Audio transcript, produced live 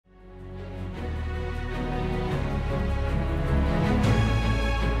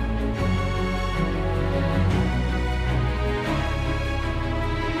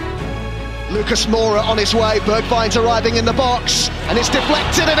Lucas Moura on his way, Bergwijn's arriving in the box, and it's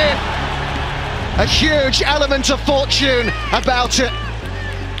deflected and in. A huge element of fortune about it.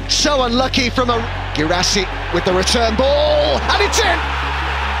 So unlucky from a Girassi with the return ball, and it's in!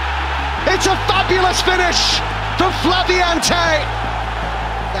 It's a fabulous finish from Flaviante.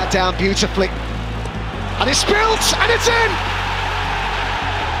 That down beautifully, and it's built, and it's in!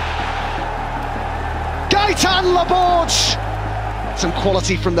 Gaëtan Laborde! Some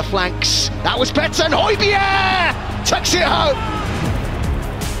quality from the flanks. That was better, and Højbjerg tucks it home.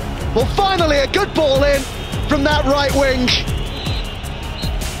 Well, finally a good ball in from that right wing.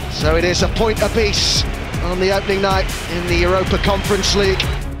 So it is a point apiece on the opening night in the Europa Conference League.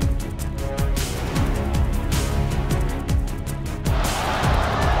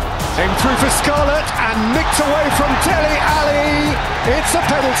 In through for Scarlett and nicked away from Dele Alli. It's a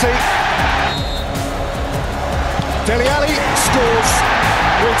penalty. Dele Alli scores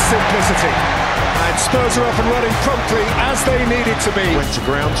with simplicity. And Spurs are up and running promptly as they needed to be. Went to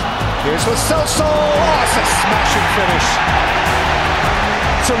ground. Here's Lo Celso. Oh, it's a smashing finish.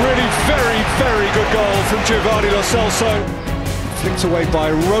 It's a really very good goal from Giovanni Lo Celso. Flicked away by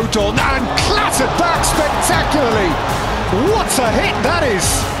Rodon and clattered back spectacularly. What a hit that is!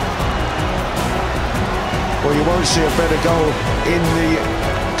 Well, you won't see a better goal in the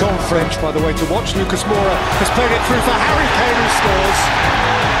conference. By the way, to watch. Lucas Moura has played it through for Harry Kane, who scores.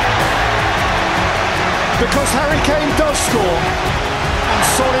 Because Harry Kane does score. And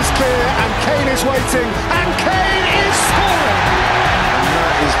Son is clear, and Kane is waiting, and Kane is scoring! And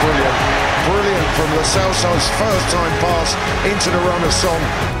that is brilliant. Brilliant from Lo Celso's first time pass into the run of Son.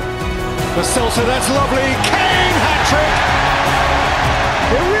 Lo Celso, that's lovely. Kane hat-trick!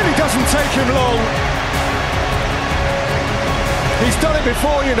 It really doesn't take him long. He's done it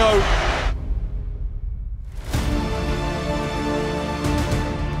before, you know.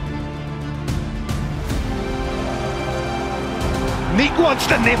 Nick wants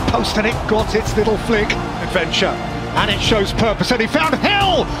the nip post and it got its little flick. Adventure. And it shows purpose. And he found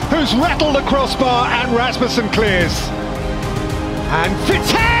Hill, who's rattled the crossbar, and Rasmussen clears. And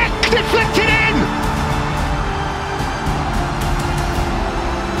Vitesse deflected in!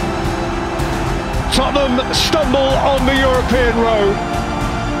 Tottenham stumble on the European road.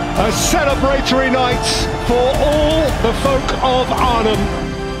 A celebratory night for all the folk of Arnhem.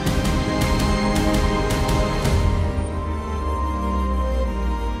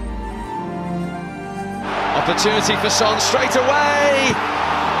 Opportunity for Son straight away.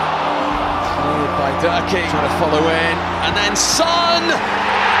 Cleared by Durkee, trying to follow in, and then Son.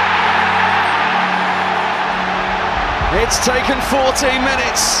 It's taken 14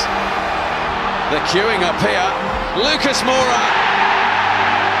 minutes. The queuing up here. Lucas Moura.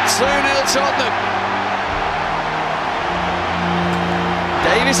 2-0 Tottenham.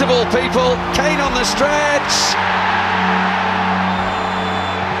 Davies of all people. Kane on the stretch.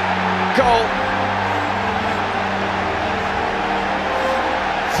 Goal.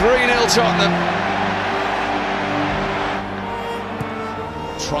 3-0 Tottenham.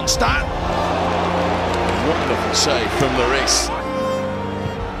 Tronstad. Wonderful save from Lloris.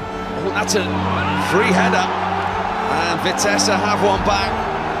 Oh, that's a free header. And Vitesse have one back.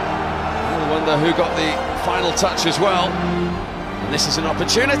 I wonder who got the final touch as well. And this is an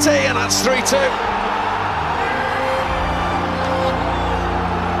opportunity, and that's 3-2.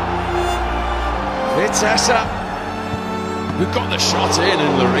 Vitesse, who got the shot in,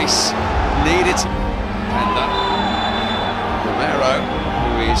 and Lloris needed to. Pender. Romero,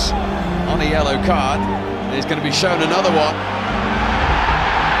 who is on a yellow card, is going to be shown another one.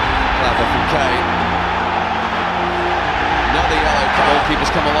 Clever from Kane. Another yellow card.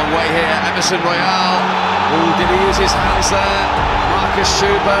 Goalkeeper's come a long way here. Emerson Royal. Ooh, did he use his hands there? Marcus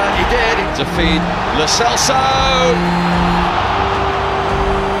Schubert, he did. To feed Lo Celso.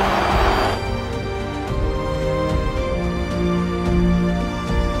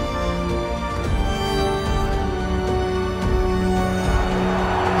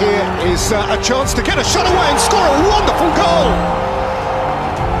 Here is a chance to get a shot away and score a wonderful goal.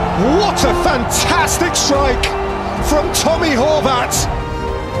 What a fantastic strike from Tommy Horvat.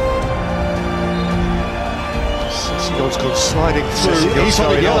 Scott's gone sliding through. He's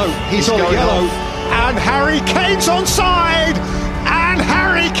on the yellow. He's on the yellow. And Harry Kane's onside. And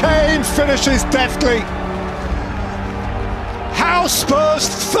Harry Kane finishes deftly. How Spurs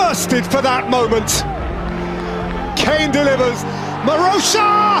thirsted for that moment. Kane delivers.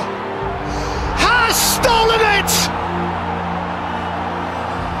 Marosha has stolen it!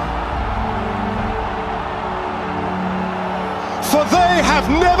 For they have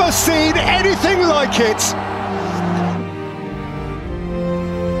never seen anything like it.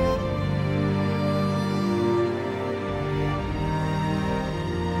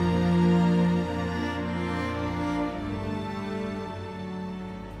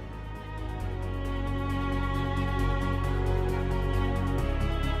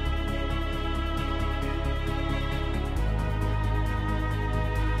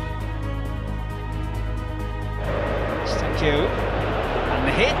 Q. And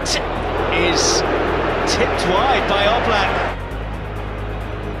the hit is tipped wide by Oblak.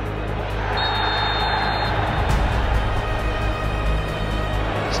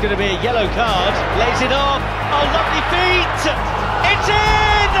 It's going to be a yellow card. Lays it off. Oh, lovely feet! It's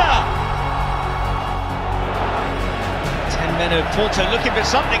in! 10 men of Porto looking for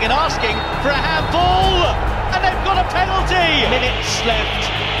something and asking for a handball. And they've got a penalty! Minutes left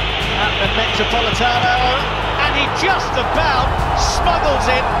at the Metropolitano. And he just about smuggles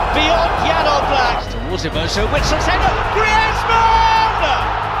it beyond Jan Oblak. Towards him, so Whitsel's header. Griezmann!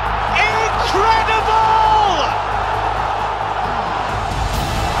 Incredible!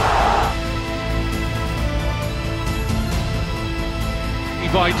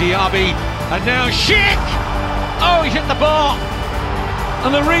 By Diaby, and now Schick! Oh, he hit the bar,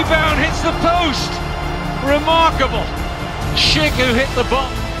 and the rebound hits the post. Remarkable. Schick who hit the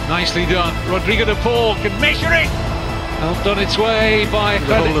bar. Nicely done. Rodrigo de Paul can measure it. Helped on its way by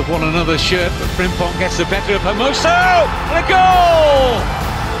the hold of one another's shirt, but Frimpong gets the better of Hermoso, and a goal!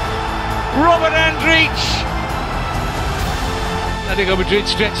 Robert Andrich. Atletico Madrid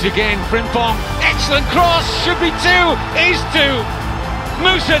stretched again. Frimpong, excellent cross, should be two, is two.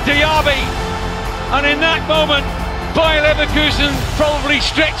 Moussa Diaby, and in that moment, Bayer Leverkusen probably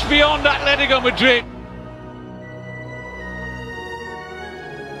stretched beyond Atletico Madrid.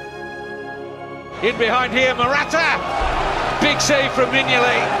 In behind here, Morata, big save from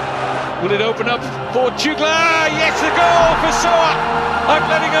Mignolet. Will it open up for Chugla? Yes, the goal for Soa.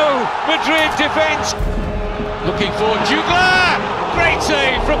 Atletico Madrid defence. Looking for Chugla, great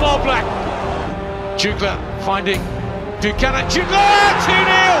save from Oblak. Chugla finding Buchanan, Chugla,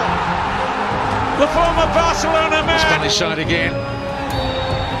 2-0! The former Barcelona man. Spanish side again.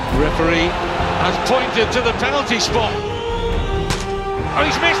 Referee has pointed to the penalty spot. Oh,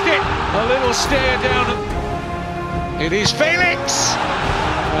 he's missed it! A little stare down. It is Felix!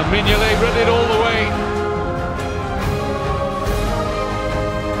 And Mignolet read it all the way.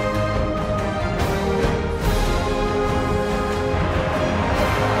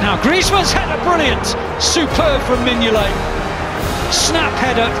 Now Griezmann's header, brilliant, superb from Mignolet. Snap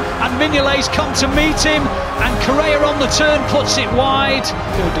header, and Mignolet's come to meet him, and Correa on the turn puts it wide.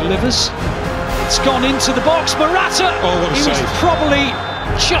 Go delivers. It's gone into the box. Morata. Oh, what a he save. was probably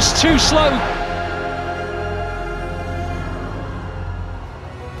just too slow.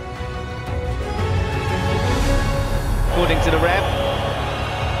 According to the ref,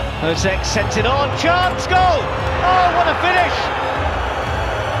 Hosek sent it on. Chance, goal! Oh, what a finish!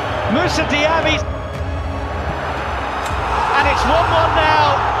 Moussa Diaby, and it's 1-1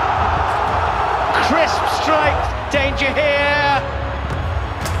 now. Crisp strike, danger here.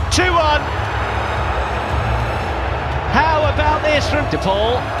 2-1. How about this from De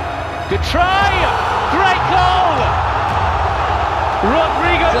Paul? Good try, great goal.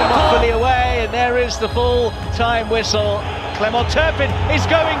 Rodrigo De Paul fully away, and there is the full-time whistle. Clement Turpin is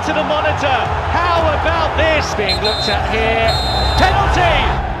going to the monitor. How about this? Being looked at here. Penalty!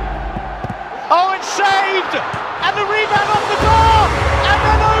 Oh, it's saved! And the rebound off the bar! And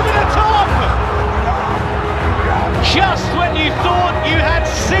then over the top! Just when you thought you had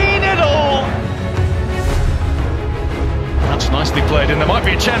seen it all! That's nicely played, and there might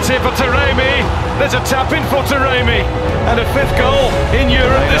be a chance here for Taremi. There's a tap in for Taremi. And a fifth goal in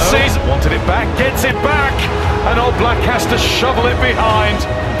Europe this season. Wanted it back, gets it back. And Oblak has to shovel it behind.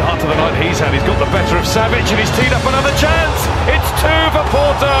 Start to the night he's had. He's got the better of Savic, and he's teed up another chance. It's 2 for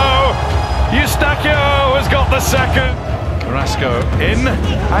Porto. Eustáquio has got the second. Carrasco in,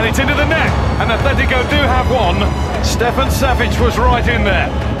 and it's into the net. And Atletico do have one. Stefan Savic was right in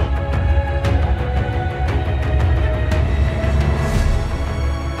there.